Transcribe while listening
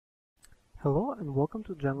Hello and welcome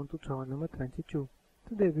to Django tutorial number 22.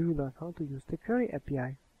 Today we will learn how to use the query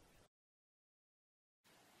API.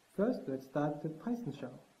 First, let's start the Python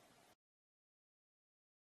shell.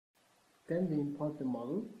 Then we import the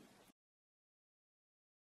model.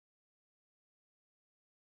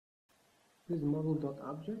 With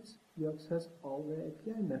model.objects, you access all the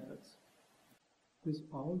API methods. With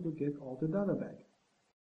all, you get all the data back.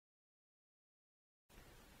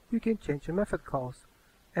 You can change your method calls,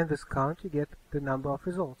 and with count you get the number of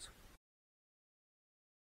results.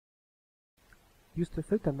 Use the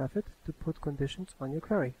filter method to put conditions on your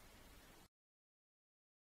query.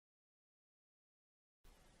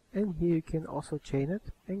 And here you can also chain it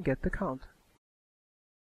and get the count.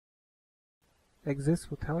 Exists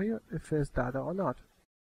will tell you if there is data or not.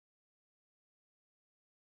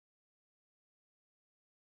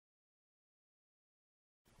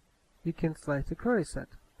 You can slice the query set,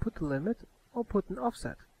 put a limit or put an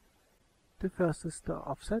offset. The first is the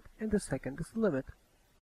offset and the second is the limit.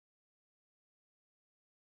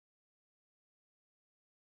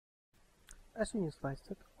 As when you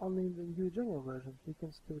sliced it, only in the new Django version you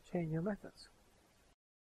can still chain your methods.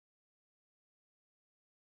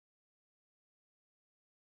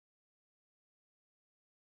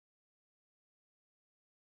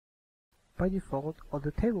 By default, all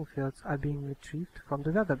the table fields are being retrieved from the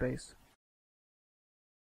database.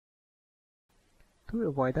 To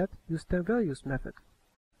avoid that, use the values method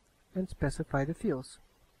and specify the fields.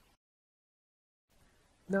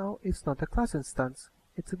 Now it's not a class instance,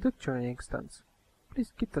 it's a dictionary instance.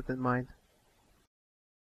 Please keep that in mind.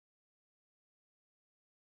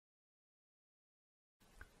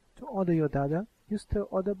 To order your data, use the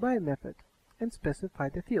order by method and specify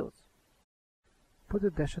the fields. Put a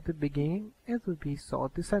dash at the beginning and it will be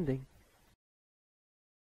sort descending.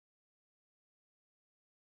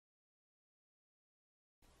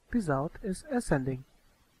 Result is ascending.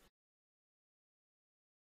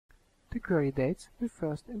 The query dates will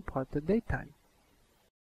first import the date time.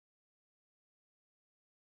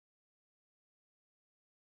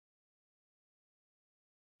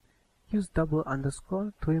 Use double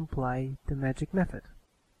underscore to imply the magic method.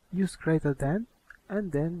 Use greater than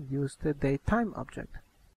and then use the date time object.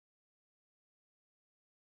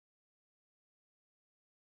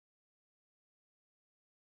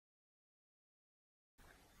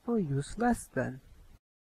 Or use less than.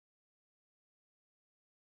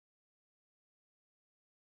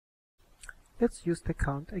 Let's use the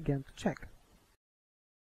count again to check.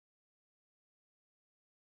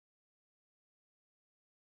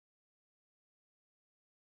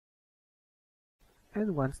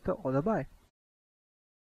 And once the order by.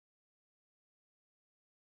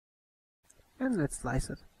 And let's slice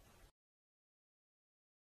it.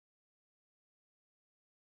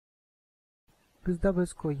 With double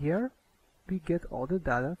score year, we get all the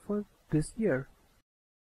data for this year.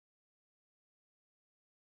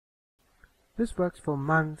 This works for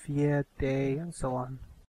month, year, day, and so on.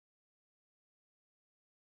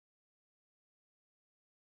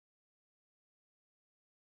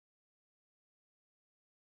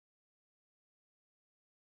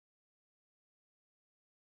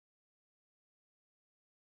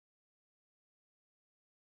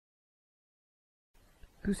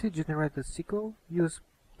 To see generated SQL, use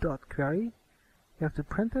 .query. You have to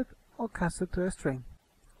print it or cast it to a string.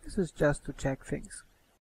 This is just to check things.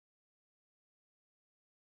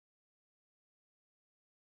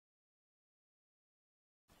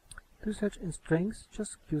 To search in strings,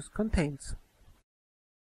 just use contains.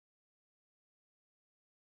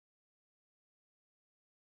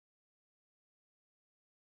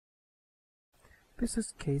 This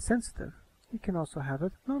is case sensitive. You can also have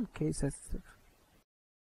it non-case sensitive.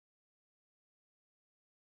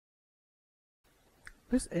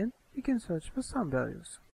 Within, you can search for some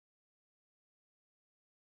values.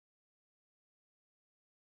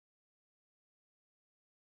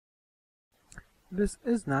 With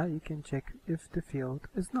isNull, you can check if the field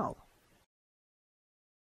is null.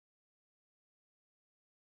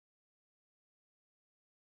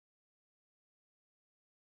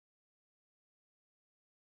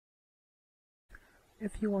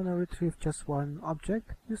 If you want to retrieve just one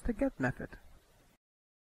object, use the get method.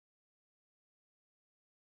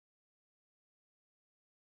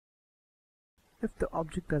 If the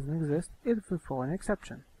object doesn't exist, it will throw an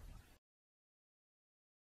exception.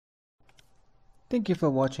 Thank you for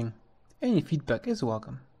watching. Any feedback is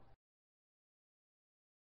welcome.